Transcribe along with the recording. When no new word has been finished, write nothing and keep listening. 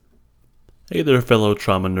Hey there, fellow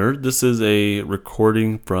trauma nerd. This is a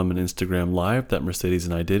recording from an Instagram Live that Mercedes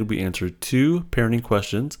and I did. We answered 2 parenting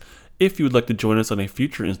questions. If you would like to join us on a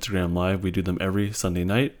future Instagram Live, we do them every Sunday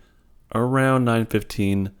night around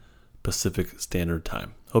 9:15 Pacific Standard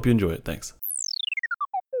Time. Hope you enjoy it. Thanks.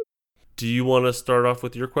 Do you want to start off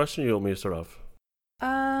with your question or you want me to start off?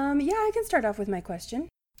 Yeah, I can start off with my question.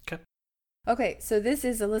 Okay, so this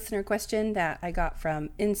is a listener question that I got from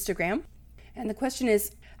Instagram. And the question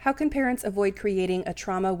is, how can parents avoid creating a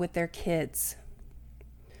trauma with their kids?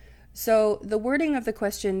 So the wording of the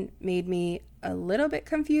question made me a little bit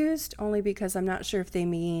confused, only because I'm not sure if they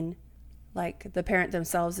mean like the parent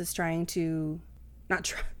themselves is trying to,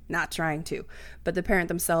 not trying to, but the parent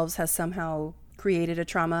themselves has somehow created a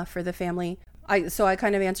trauma for the family. So I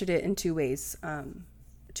kind of answered it in 2 ways,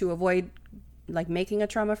 to avoid like making a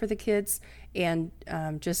trauma for the kids and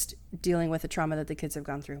just dealing with the trauma that the kids have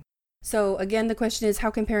gone through. So again, the question is, how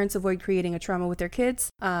can parents avoid creating a trauma with their kids?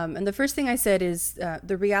 And the first thing I said is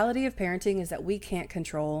the reality of parenting is that we can't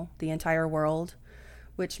control the entire world,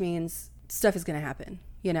 which means stuff is going to happen.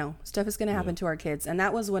 Stuff is going to happen to our kids. And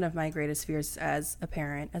that was one of my greatest fears as a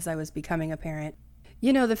parent, as I was becoming a parent.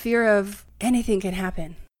 The fear of anything can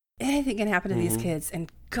happen. Anything can happen to these kids.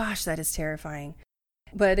 And gosh, that is terrifying.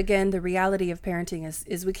 But again, the reality of parenting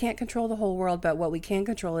is we can't control the whole world, but what we can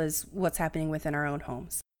control is what's happening within our own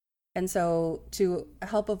homes. And so to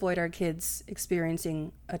help avoid our kids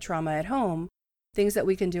experiencing a trauma at home, things that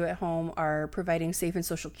we can do at home are providing safe and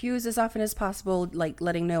social cues as often as possible, like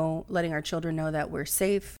letting our children know that we're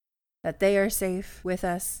safe, that they are safe with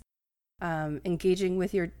us, engaging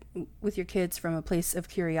with your kids from a place of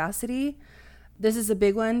curiosity. This is a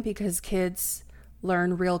big one because kids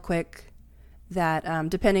learn real quick that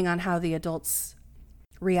depending on how the adults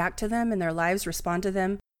react to them and their lives, respond to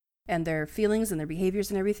them, and their feelings and their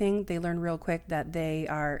behaviors and everything, they learn real quick that they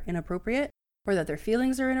are inappropriate or that their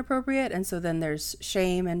feelings are inappropriate. And so then there's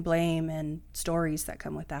shame and blame and stories that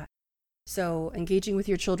come with that. So engaging with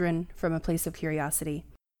your children from a place of curiosity.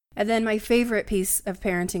 And then my favorite piece of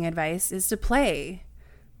parenting advice is to play.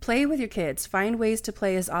 Play with your kids. Find ways to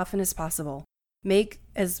play as often as possible. Make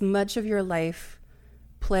as much of your life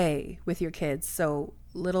play with your kids. So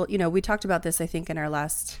we talked about this, I think,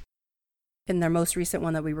 in their most recent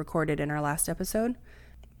one that we recorded in our last episode.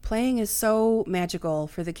 Playing is so magical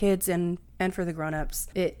for the kids and for the grown-ups.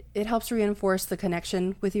 It helps reinforce the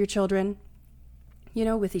connection with your children,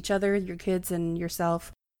 with each other, your kids and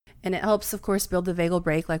yourself. And it helps, of course, build the vagal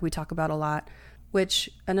brake like we talk about a lot, which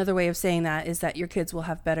another way of saying that is that your kids will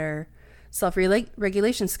have better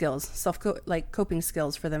self-regulation skills, coping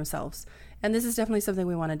skills for themselves. And this is definitely something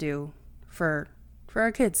we want to do for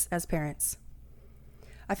our kids as parents.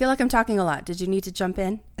 I feel like I'm talking a lot. Did you need to jump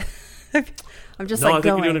in? I'm just I think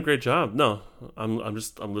going. you're doing a great job. No, I'm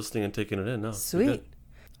listening and taking it in. No, sweet.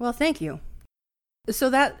 Well, thank you. So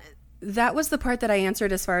that was the part that I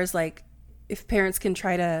answered as far as like if parents can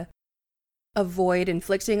try to avoid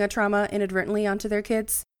inflicting a trauma inadvertently onto their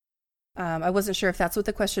kids. I wasn't sure if that's what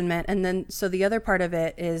the question meant. And then so the other part of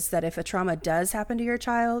it is that if a trauma does happen to your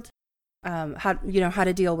child, how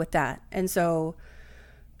to deal with that. And so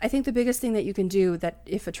I think the biggest thing that you can do that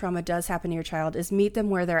if a trauma does happen to your child is meet them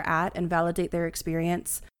where they're at and validate their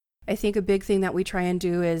experience. I think a big thing that we try and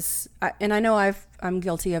do is, and I know I'm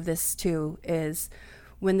guilty of this too, is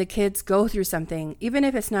when the kids go through something, even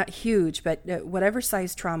if it's not huge, but whatever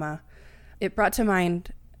size trauma, it brought to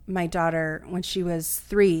mind my daughter when she was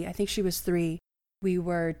 3. I think she was 3. We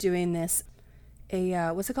were doing what's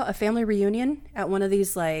it called? A family reunion at one of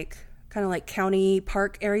these kind of like county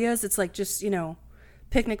park areas. It's like just,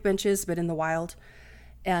 picnic benches, but in the wild.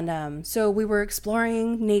 And so we were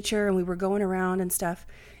exploring nature and we were going around and stuff.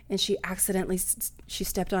 And she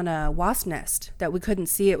stepped on a wasp nest that we couldn't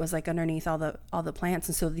see. It was like underneath all the plants.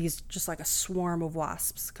 And so these just like a swarm of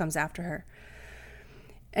wasps comes after her.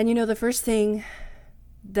 And the first thing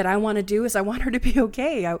that I want to do is I want her to be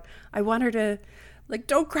okay. I want her to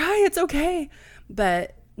don't cry. It's okay.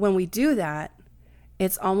 But when we do that,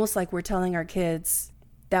 it's almost like we're telling our kids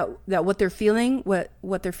that what they're feeling,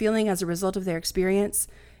 what they're feeling as a result of their experience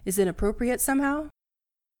is inappropriate somehow,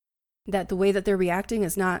 that the way that they're reacting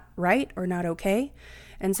is not right or not okay.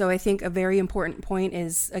 And so I think a very important point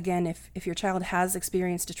is, again, if your child has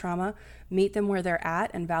experienced a trauma, meet them where they're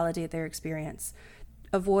at and validate their experience.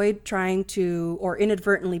 Avoid trying to, or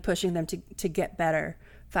inadvertently pushing them to get better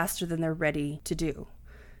faster than they're ready to do.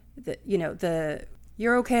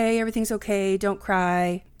 You're okay, everything's okay, don't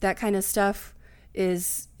cry, that kind of stuff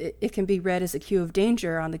it can be read as a cue of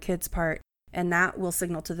danger on the kid's part, and that will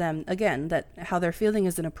signal to them, again, that how they're feeling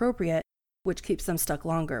is inappropriate, which keeps them stuck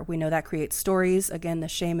longer. We know that creates stories, again, the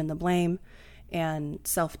shame and the blame and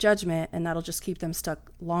self-judgment, and that'll just keep them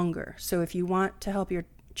stuck longer. So if you want to help your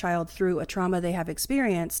child through a trauma they have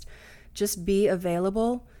experienced, just be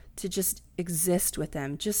available to just exist with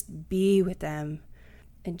them, just be with them,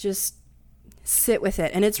 and just sit with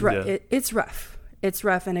it. And it's rough. Yeah. It's rough. It's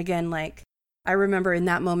rough. And again, like, I remember in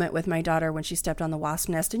that moment with my daughter when she stepped on the wasp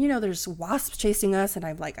nest, and there's wasps chasing us, and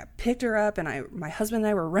I picked her up, and my husband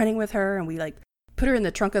and I were running with her, and we put her in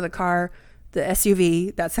the trunk of the car, the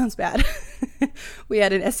SUV. That sounds bad. We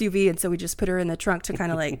had an SUV, and so we just put her in the trunk to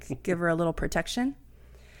kind of give her a little protection.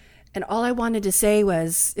 And all I wanted to say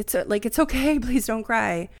was, it's okay, please don't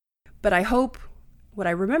cry. But I hope what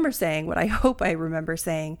I hope I remember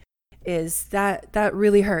saying is that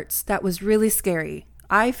really hurts. That was really scary.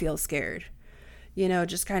 I feel scared.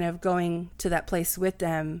 Just kind of going to that place with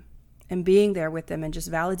them and being there with them and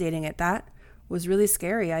just validating it. That was really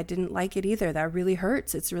scary. I didn't like it either. That really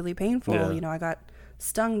hurts. It's really painful. Yeah. I got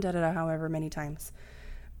stung, however many times.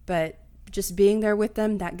 But just being there with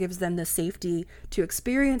them, that gives them the safety to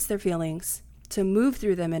experience their feelings, to move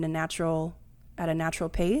through them at a natural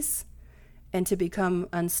pace, and to become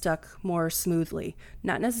unstuck more smoothly.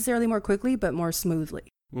 Not necessarily more quickly, but more smoothly.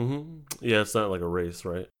 Mm-hmm. Yeah, it's not like a race,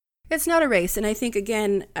 right? It's not a race. And I think,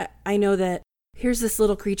 again, I know that here's this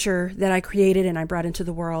little creature that I created and I brought into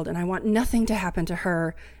the world, and I want nothing to happen to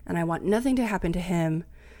her, and I want nothing to happen to him,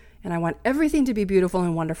 and I want everything to be beautiful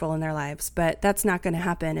and wonderful in their lives. But that's not going to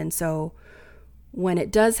happen. And so when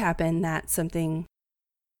it does happen, that something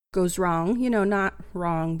goes wrong, not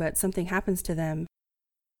wrong, but something happens to them,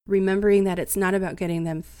 remembering that it's not about getting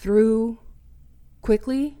them through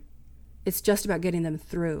quickly, it's just about getting them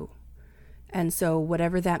through. And so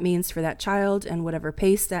whatever that means for that child, and whatever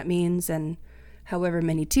pace that means, and however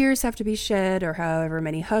many tears have to be shed, or however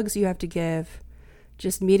many hugs you have to give,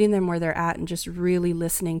 just meeting them where they're at and just really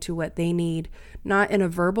listening to what they need, not in a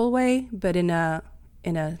verbal way, but in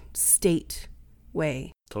a state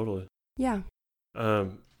way. Totally. Yeah.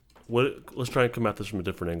 Let's try and come at this from a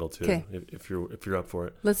different angle too. Okay. If you're up for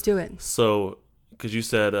it. Let's do it. So, because you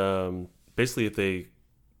said basically if they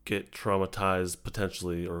get traumatized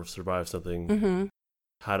potentially or survive something, Mm-hmm.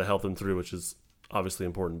 how to help them through, which is obviously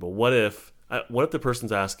important. But what if the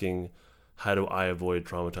person's asking, how do I avoid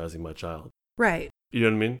traumatizing my child? Right. You know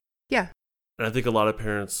what I mean? Yeah. And I think a lot of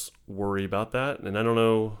parents worry about that. And I don't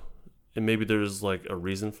know, and maybe there's like a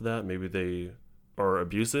reason for that. Maybe they are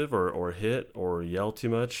abusive or hit or yell too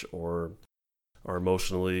much or are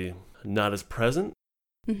emotionally not as present.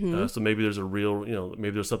 Mm-hmm. So maybe there's a real,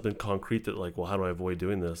 maybe there's something concrete that like, well, how do I avoid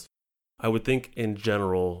doing this? I would think in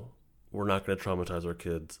general, we're not going to traumatize our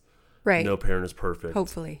kids. Right. No parent is perfect.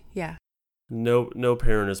 Hopefully. Yeah. No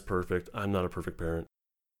parent is perfect. I'm not a perfect parent.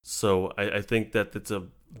 So I think that it's a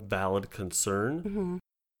valid concern. Mm-hmm.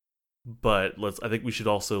 But I think we should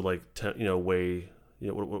also like, weigh,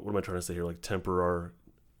 what am I trying to say here? Like temper our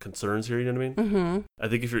concerns here. You know what I mean? Mm-hmm. I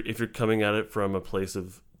think if you're coming at it from a place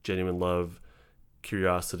of genuine love,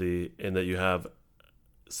 curiosity, and that you have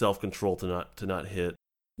self-control to not hit,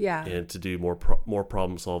 Yeah. and to do more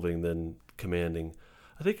problem solving than commanding,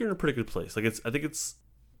 I think you're in a pretty good place. Like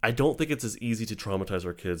I don't think it's as easy to traumatize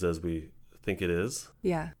our kids as we think it is.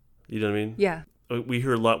 Yeah. You know what I mean? Yeah. We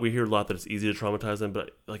hear a lot that it's easy to traumatize them,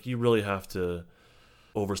 but like you really have to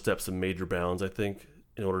overstep some major bounds, I think,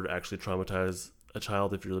 in order to actually traumatize a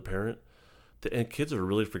child if you're the parent. And kids are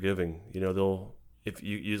really forgiving.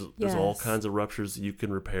 There's all kinds of ruptures you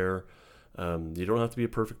can repair. You don't have to be a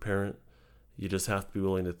perfect parent. You just have to be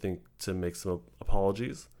willing to make some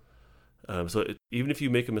apologies. Even if you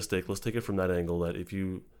make a mistake, let's take it from that angle, that if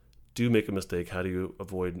you do make a mistake, how do you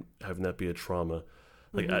avoid having that be a trauma?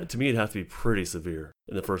 Like, Mm-hmm. to me, it'd have to be pretty severe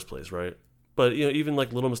in the first place, right? But, even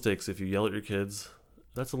like little mistakes, if you yell at your kids,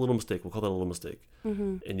 that's a little mistake. We'll call that a little mistake.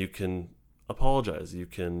 Mm-hmm. And you can apologize. You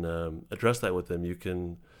can address that with them. You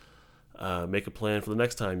can make a plan for the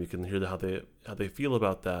next time. You can hear how they feel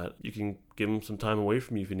about that. You can give them some time away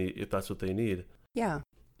from you if that's what they need. Yeah.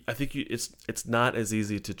 I think it's not as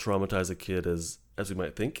easy to traumatize a kid as we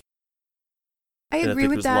might think. I agree and I think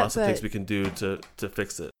with there's that, lots of but things we can do to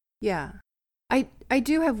fix it. yeah. I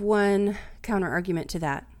do have one counter argument to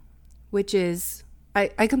that, which is I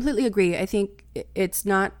completely agree. I think it's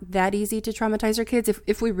not that easy to traumatize our kids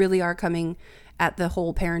if we really are coming at the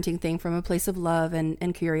whole parenting thing from a place of love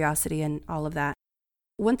and curiosity and all of that.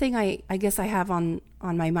 One thing I guess I have on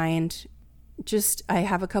my mind, just I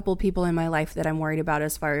have a couple people in my life that I'm worried about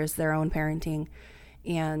as far as their own parenting,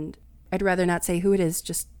 and I'd rather not say who it is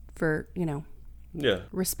just for, Yeah.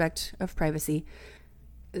 respect of privacy.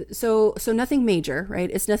 So nothing major, right?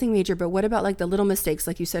 It's nothing major, but what about like the little mistakes,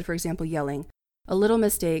 like you said, for example, yelling? A little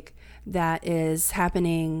mistake that is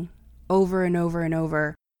happening over and over and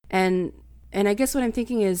over. And I guess what I'm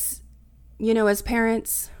thinking is, as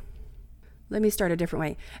parents, let me start a different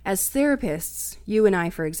way. As therapists, you and I,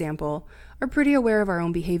 for example, are pretty aware of our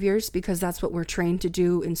own behaviors because that's what we're trained to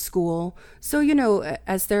do in school. So,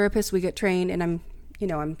 as therapists, we get trained, and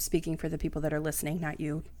I'm speaking for the people that are listening, not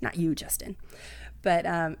you, Justin. But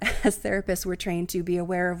as therapists, we're trained to be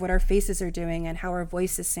aware of what our faces are doing and how our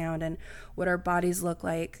voices sound and what our bodies look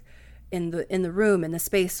like in the room, in the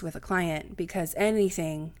space with a client, because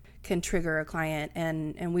anything can trigger a client,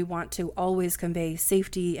 and we want to always convey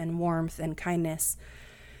safety and warmth and kindness.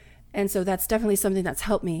 And so that's definitely something that's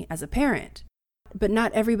helped me as a parent. But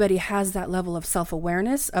not everybody has that level of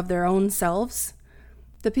self-awareness of their own selves.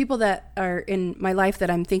 The people that are in my life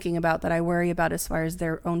that I'm thinking about, that I worry about as far as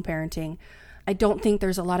their own parenting, I don't think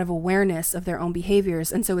there's a lot of awareness of their own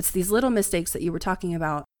behaviors. And so it's these little mistakes that you were talking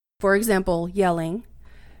about. For example, yelling,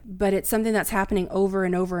 but it's something that's happening over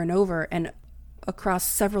and over and over. And across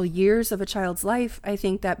several years of a child's life, I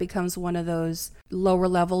think that becomes one of those lower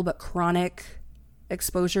level but chronic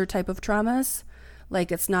exposure type of traumas.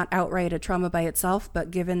 Like, it's not outright a trauma by itself, but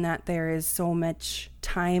given that there is so much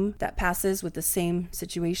time that passes with the same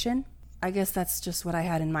situation, I guess that's just what I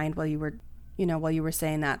had in mind while you were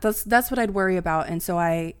saying that. That's what I'd worry about. And so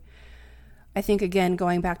I think, again,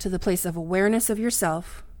 going back to the place of awareness of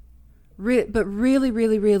yourself, but really,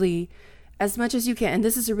 really, really, as much as you can, and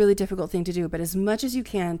this is a really difficult thing to do, but as much as you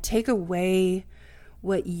can, take away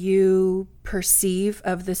what you perceive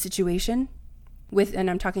of the situation and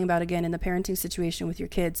I'm talking about, again, in the parenting situation with your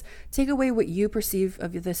kids, take away what you perceive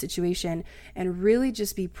of the situation and really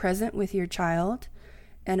just be present with your child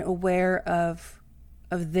and aware of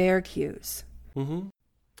their cues. Mm-hmm.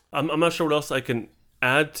 I'm not sure what else I can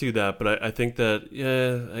add to that, but I think that,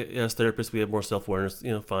 as therapists, we have more self-awareness,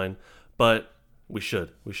 fine. But we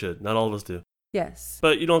should. Not all of us do. Yes.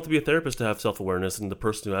 But you don't have to be a therapist to have self-awareness, and the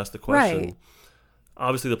person who asked the question, right.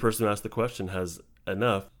 Obviously the person who asked the question has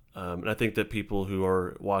enough. And I think that people who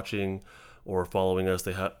are watching or following us,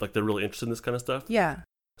 they're really interested in this kind of stuff. Yeah.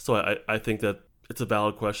 So I think that it's a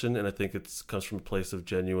valid question, and I think it comes from a place of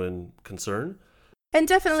genuine concern. And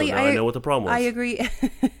definitely, so now I know what the problem was. I agree.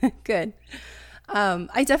 Good.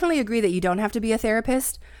 I definitely agree that you don't have to be a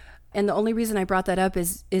therapist. And the only reason I brought that up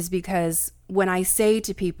is because when I say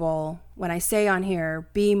on here,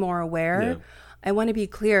 be more aware, yeah. I want to be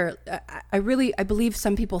clear. I believe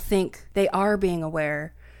some people think they are being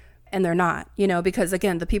aware, and they're not, because,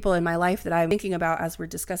 again, the people in my life that I'm thinking about as we're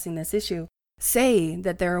discussing this issue say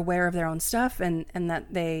that they're aware of their own stuff and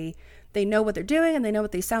that they know what they're doing and they know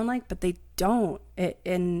what they sound like, but they don't.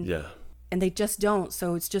 And they just don't.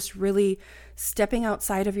 So it's just really stepping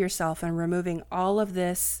outside of yourself and removing all of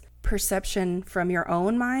this perception from your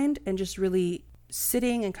own mind and just really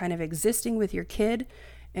sitting and kind of existing with your kid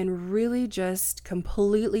and really just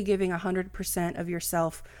completely giving 100% of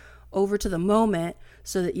yourself over to the moment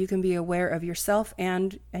so that you can be aware of yourself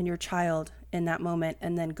and your child in that moment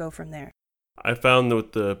and then go from there. I found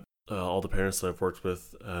with all the parents that I've worked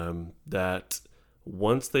with that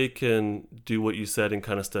once they can do what you said and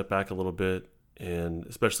kind of step back a little bit, and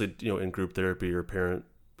especially in group therapy or parent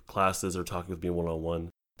classes or talking with me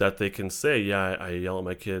one-on-one, that they can say, yeah, I yell at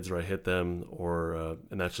my kids or I hit them, or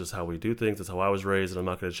and that's just how we do things. That's how I was raised, and I'm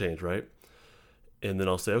not going to change, right? And then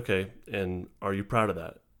I'll say, okay, and are you proud of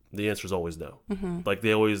that? The answer is always no. Mm-hmm. Like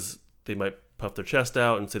they might puff their chest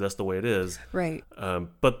out and say that's the way it is. Right.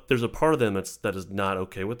 But there's a part of them that is not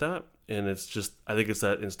okay with that, and it's just, I think it's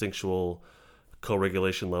that instinctual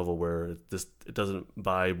co-regulation level where it doesn't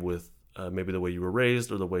vibe with maybe the way you were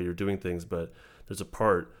raised or the way you're doing things, but there's a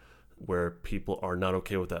part where people are not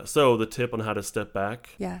okay with that. So the tip on how to step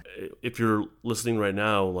back, if you're listening right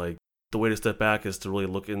now, like the way to step back is to really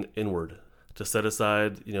look inward, to set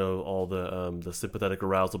aside, all the sympathetic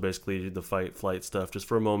arousal, basically the fight, flight stuff, just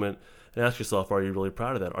for a moment, and ask yourself, are you really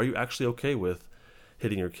proud of that? Are you actually okay with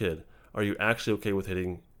hitting your kid? Are you actually okay with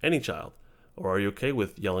hitting any child? Or are you okay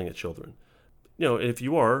with yelling at children? If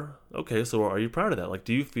you are, okay, so are you proud of that? Like,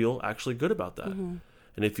 do you feel actually good about that? Mm-hmm.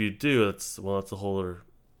 And if you do, that's a whole other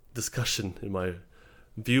discussion in my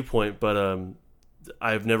viewpoint, but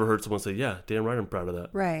I've never heard someone say, yeah, damn right, I'm proud of that.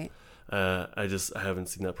 Right. I haven't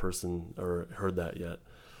seen that person or heard that yet.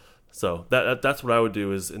 So that's what I would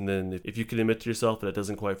do is, and then if you can admit to yourself that it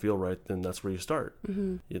doesn't quite feel right, then that's where you start.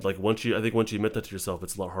 Mm-hmm. Like once you admit that to yourself,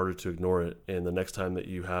 it's a lot harder to ignore it. And the next time that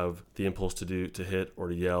you have the impulse to hit or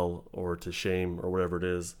to yell or to shame or whatever it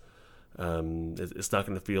is, it's not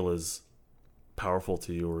going to feel as powerful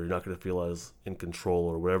to you, or you're not going to feel as in control,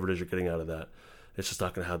 or whatever it is you're getting out of that. It's just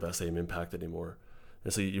not going to have that same impact anymore.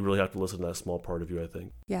 And so you really have to listen to that small part of you, I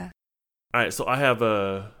think. Yeah. All right, so I have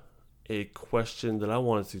a question that I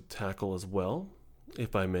wanted to tackle as well,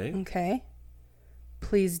 if I may. Okay.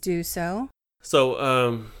 Please do so. So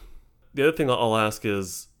the other thing I'll ask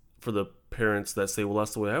is, for the parents that say, well,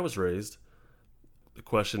 that's the way I was raised, the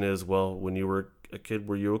question is, well, when you were a kid,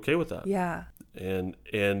 were you okay with that? Yeah. And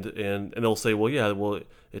they'll say, well, yeah, well,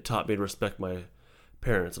 it taught me to respect my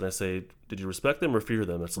parents. And I say, did you respect them or fear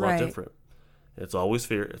them? It's a lot different. It's always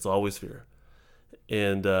fear. It's always fear.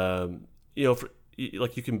 And,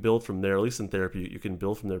 like you can build from there, at least in therapy, you can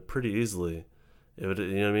build from there pretty easily. You know what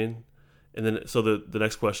I mean? And then, so the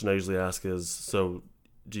next question I usually ask is, so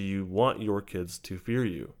do you want your kids to fear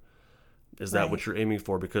you? Is that what you're aiming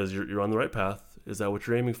for? Because you're on the right path. Is that what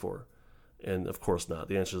you're aiming for? And of course not.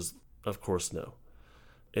 The answer is, of course, no.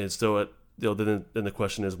 And so, then the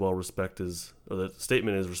question is, well, the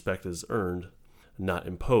statement is, respect is earned, not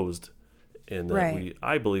imposed. And that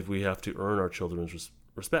I believe we have to earn our children's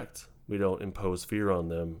respect. We don't impose fear on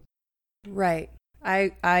them. Right.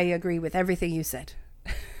 I agree with everything you said.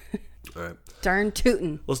 All right. Darn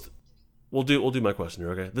tootin'. We'll do my question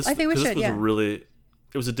here, okay? I think we should,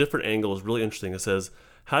 It was a different angle. It was really interesting. It says,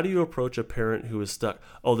 how do you approach a parent who is stuck?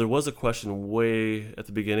 Oh, there was a question way at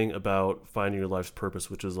the beginning about finding your life's purpose,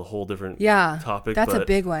 which is a whole different topic. That's a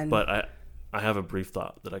big one. But I have a brief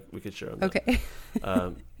thought that we could share on that. Okay.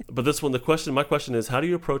 But this one, my question is, how do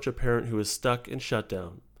you approach a parent who is stuck and shut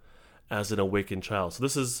down as an awakened child?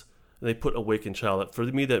 So they put awakened child. For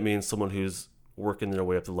me, that means someone who's working their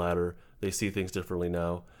way up the ladder. They see things differently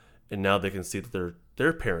now. And now they can see that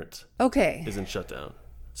their parent isn't shut down.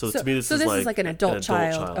 So to me, this is like an adult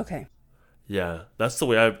child. Okay. Yeah, that's the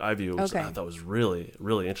way I view it, which I thought was really,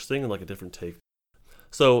 really interesting and like a different take.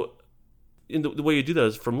 So the way you do that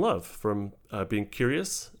is from love, from being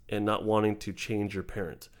curious and not wanting to change your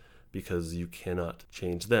parent, because you cannot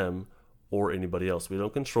change them or anybody else. We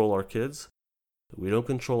don't control our kids. We don't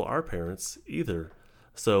control our parents either.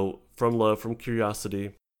 So from love, from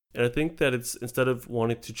curiosity. And I think that it's, instead of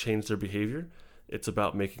wanting to change their behavior, it's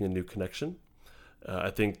about making a new connection.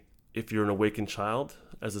 I think if you're an awakened child,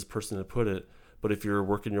 as this person had put it, but if you're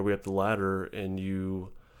working your way up the ladder and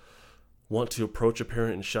you want to approach a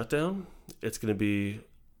parent in shutdown, it's going to be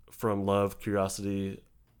from love, curiosity,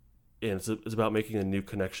 and it's about making a new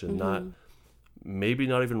connection, maybe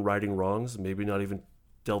not even righting wrongs, maybe not even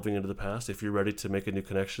delving into the past. If you're ready to make a new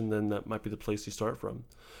connection, then that might be the place you start from.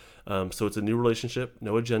 So it's a new relationship,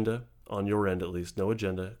 no agenda, on your end at least, no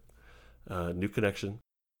agenda, new connection,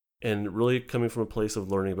 and really coming from a place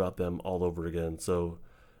of learning about them all over again. So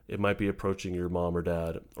it might be approaching your mom or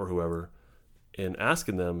dad or whoever and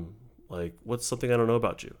asking them, like, what's something I don't know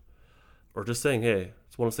about you? Or just saying, hey,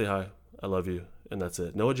 just want to say hi, I love you, and that's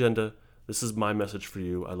it. No agenda. This is my message for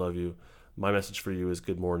you, I love you. My message for you is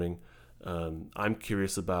good morning. I'm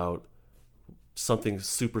curious about something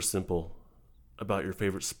super simple about your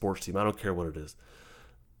favorite sports team. I don't care what it is.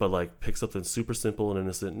 But like, pick something super simple and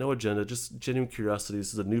innocent, no agenda, just genuine curiosity.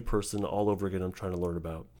 This is a new person all over again I'm trying to learn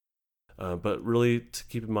about. But really, to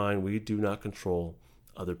keep in mind, we do not control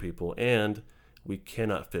other people, and we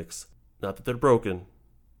cannot fix, not that they're broken,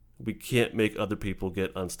 we can't make other people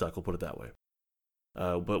get unstuck, we'll put it that way.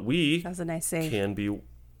 But we that was a nice save. Can be,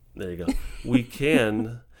 there you go. We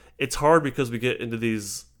can, it's hard because we get into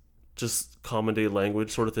these just common day language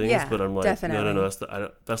sort of things, but I'm like, definitely.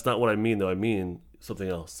 no, that's not what I mean though. I mean something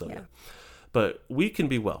else. So, yeah. But we can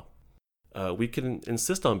be well. We can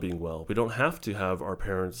insist on being well. We don't have to have our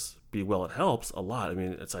parents be well. It helps a lot. I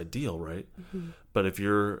mean, it's ideal, right? Mm-hmm. But if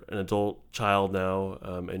you're an adult child now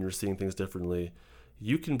and you're seeing things differently,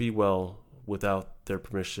 you can be well without their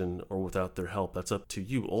permission or without their help. That's up to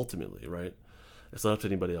you ultimately, right? It's not up to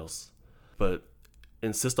anybody else. But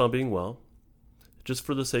insist on being well, just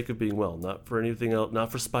for the sake of being well, not for anything else,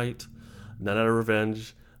 not for spite, not out of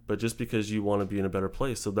revenge, but just because you want to be in a better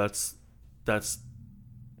place. So that's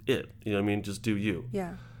it. You know what I mean? Just do you.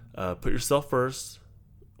 Yeah. Put yourself first.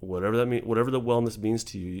 Whatever that means, whatever the wellness means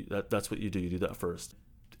to you, that's what you do. You do that first.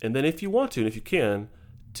 And then if you want to, and if you can,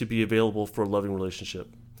 to be available for a loving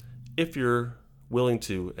relationship, if you're willing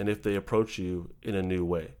to, and if they approach you in a new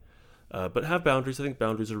way. But have boundaries. I think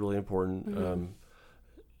boundaries are really important.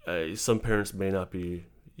 Mm-hmm. Some parents you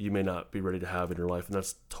may not be ready to have in your life, and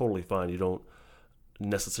that's totally fine. You don't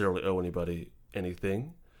necessarily owe anybody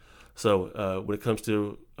anything. So when it comes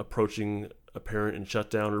to approaching a parent in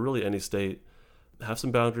shutdown or really any state, have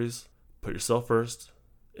some boundaries, put yourself first,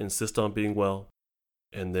 insist on being well,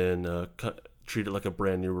 and then treat it like a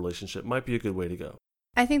brand new relationship. Might be a good way to go.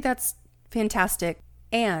 I think that's fantastic.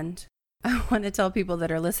 And I want to tell people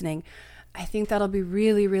that are listening, I think that'll be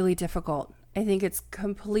really, really difficult. I think it's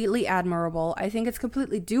completely admirable. I think it's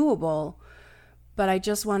completely doable. But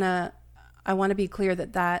I want to be clear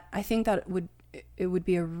that I think that it would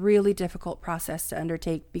be a really difficult process to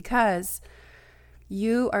undertake, because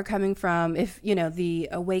you are coming from, if the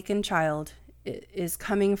awakened child is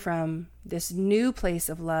coming from this new place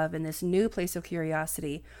of love and this new place of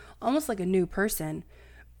curiosity, almost like a new person,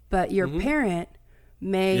 but your parent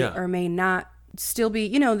may or may not still be,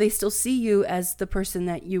 they still see you as the person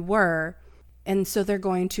that you were. And so they're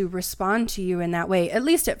going to respond to you in that way, at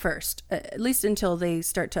least at first, at least until they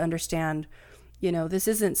start to understand, this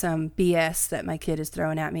isn't some BS that my kid is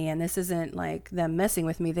throwing at me, and this isn't like them messing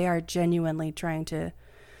with me. They are genuinely trying to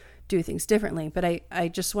do things differently. But I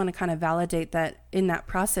just want to kind of validate that in that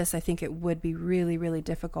process, I think it would be really, really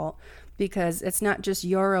difficult, because it's not just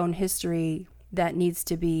your own history that needs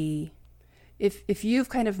to be, if you've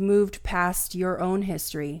kind of moved past your own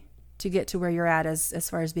history to get to where you're at as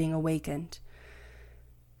far as being awakened,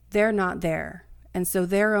 they're not there. And so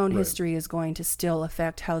their own history is going to still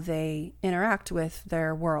affect how they interact with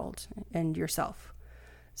their world and yourself.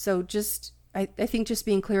 So I think just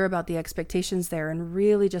being clear about the expectations there, and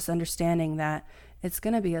really just understanding that it's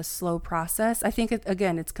going to be a slow process. I think,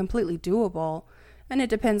 it's completely doable, and it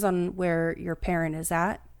depends on where your parent is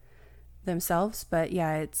at themselves. But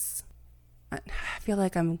yeah, I feel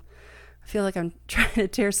like I'm trying to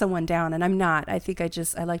tear someone down, and I'm not. I think I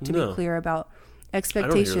like to be clear about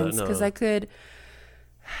expectations, because I could,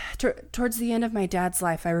 towards the end of my dad's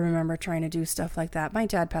life, I remember trying to do stuff like that. My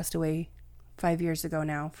dad passed away 5 years ago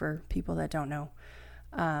now, for people that don't know.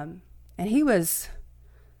 And he was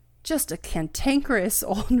just a cantankerous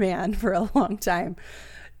old man for a long time.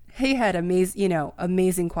 He had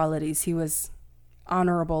amazing qualities. He was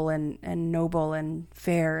honorable and noble and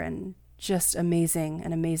fair, and just an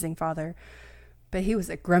amazing father. But he was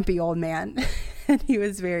a grumpy old man, and he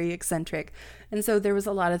was very eccentric. And so there was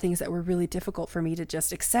a lot of things that were really difficult for me to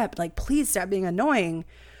just accept, like, please stop being annoying.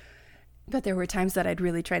 But there were times that I'd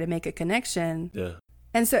really try to make a connection. Yeah.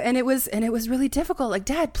 And it was really difficult. Like,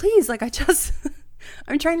 Dad, please, like,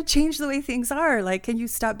 I'm trying to change the way things are. Like, can you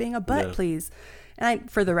stop being a butt, please?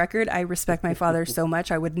 And for the record, I respect my father so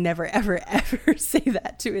much. I would never, ever, ever say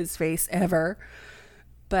that to his face, ever.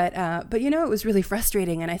 But it was really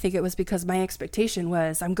frustrating. And I think it was because my expectation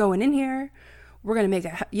was, I'm going in here, we're going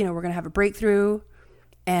to we're going to have a breakthrough.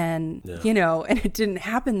 And, and it didn't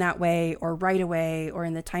happen that way, or right away, or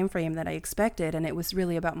in the time frame that I expected. And it was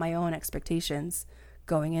really about my own expectations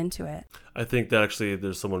going into it. I think that actually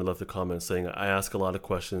there's someone who left a comment saying, I ask a lot of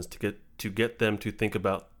questions to get them to think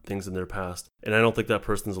about things in their past. And I don't think that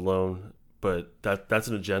person's alone. But that's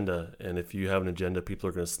an agenda. And if you have an agenda, people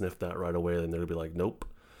are going to sniff that right away. And they're going to be like, nope,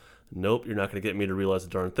 you're not going to get me to realize a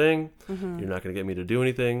darn thing. Mm-hmm. You're not going to get me to do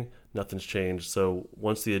anything. Nothing's changed. So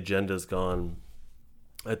once the agenda is gone,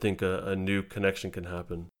 I think a new connection can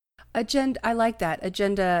happen. I like that.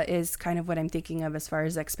 Agenda is kind of what I'm thinking of as far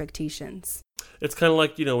as expectations. It's kind of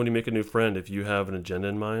like, when you make a new friend, if you have an agenda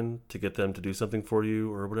in mind to get them to do something for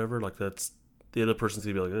you or whatever, like that's, the other person's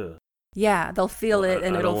going to be like, ugh. Yeah, they'll feel it,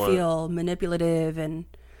 and it'll feel manipulative and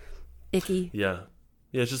icky. Yeah.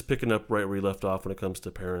 Yeah, it's just picking up right where you left off when it comes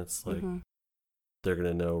to parents. Like, they're going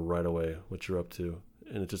to know right away what you're up to,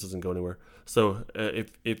 and it just doesn't go anywhere. So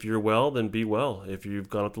if you're well, then be well. If you've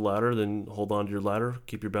gone up the ladder, then hold on to your ladder,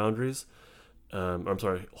 keep your boundaries.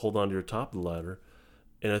 Hold on to your top of the ladder.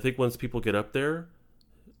 And I think once people get up there,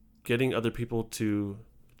 getting other people to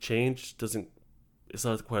change it's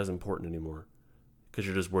not quite as important anymore, because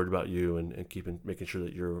you're just worried about you and making sure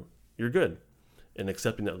that you're good, and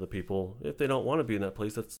accepting that other people, if they don't want to be in that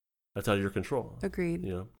place, that's out of your control. Agreed.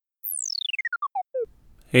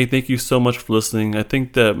 Hey, thank you so much for listening. I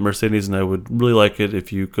think that Mercedes and I would really like it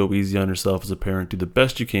if you go easy on yourself as a parent. Do the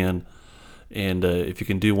best you can. And if you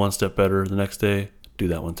can do one step better the next day, do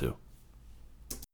that one too.